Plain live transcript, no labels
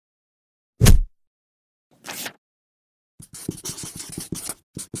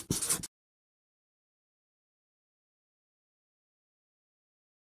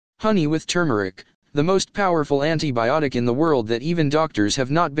Honey with turmeric, the most powerful antibiotic in the world that even doctors have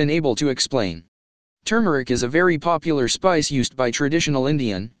not been able to explain. Turmeric is a very popular spice used by traditional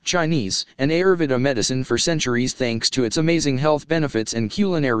Indian, Chinese, and Ayurveda medicine for centuries thanks to its amazing health benefits and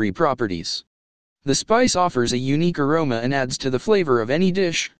culinary properties. The spice offers a unique aroma and adds to the flavor of any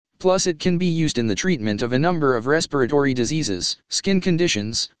dish, plus it can be used in the treatment of a number of respiratory diseases, skin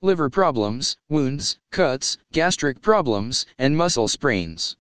conditions, liver problems, wounds, cuts, gastric problems, and muscle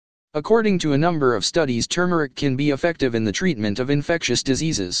sprains. According to a number of studies, turmeric can be effective in the treatment of infectious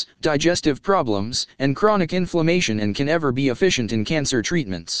diseases, digestive problems, and chronic inflammation and can ever be efficient in cancer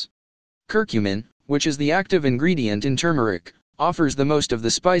treatments. Curcumin, which is the active ingredient in turmeric, offers the most of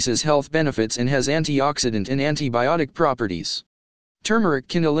the spice's health benefits and has antioxidant and antibiotic properties. Turmeric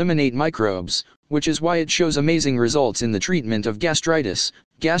can eliminate microbes, which is why it shows amazing results in the treatment of gastritis,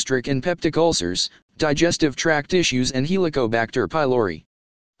 gastric and peptic ulcers, digestive tract issues and Helicobacter pylori.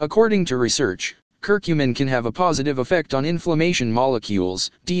 According to research, curcumin can have a positive effect on inflammation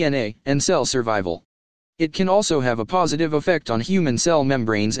molecules, DNA, and cell survival. It can also have a positive effect on human cell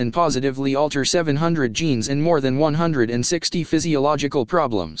membranes and positively alter 700 genes and more than 160 physiological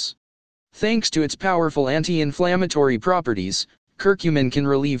problems. Thanks to its powerful anti-inflammatory properties, curcumin can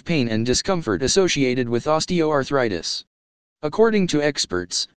relieve pain and discomfort associated with osteoarthritis. According to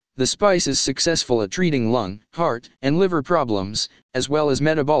experts, the spice is successful at treating lung, heart, and liver problems, as well as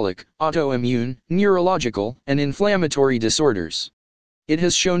metabolic, autoimmune, neurological, and inflammatory disorders. It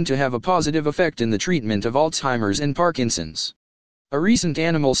has shown to have a positive effect in the treatment of Alzheimer's and Parkinson's. A recent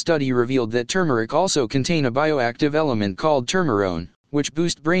animal study revealed that turmeric also contains a bioactive element called turmerone, which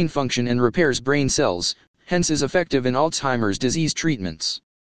boosts brain function and repairs brain cells, hence is effective in Alzheimer's disease treatments.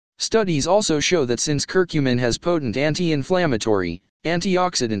 Studies also show that since curcumin has potent anti-inflammatory,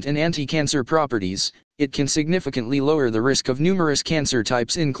 antioxidant and anti-cancer properties, it can significantly lower the risk of numerous cancer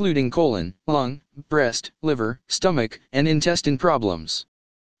types including colon, lung, breast, liver, stomach, and intestine problems.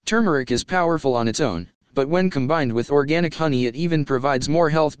 Turmeric is powerful on its own, but when combined with organic honey it even provides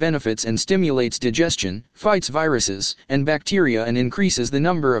more health benefits and stimulates digestion, fights viruses and bacteria and increases the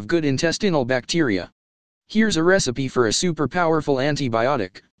number of good intestinal bacteria. Here's a recipe for a super powerful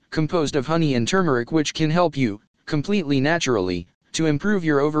antibiotic, composed of honey and turmeric which can help you, completely naturally, to improve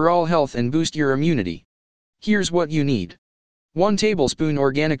your overall health and boost your immunity. Here's what you need. 1 tablespoon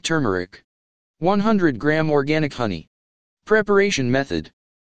organic turmeric. 100 gram organic honey. Preparation method.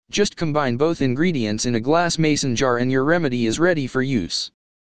 Just combine both ingredients in a glass mason jar and your remedy is ready for use.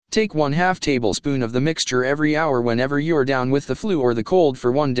 Take 1/2 tablespoon of the mixture every hour whenever you're down with the flu or the cold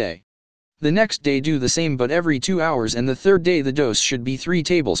for 1 day. The next day do the same but every 2 hours, and the third day the dose should be 3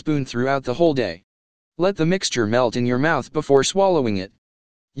 tablespoons throughout the whole day. Let the mixture melt in your mouth before swallowing it.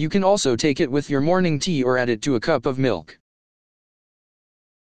 You can also take it with your morning tea or add it to a cup of milk.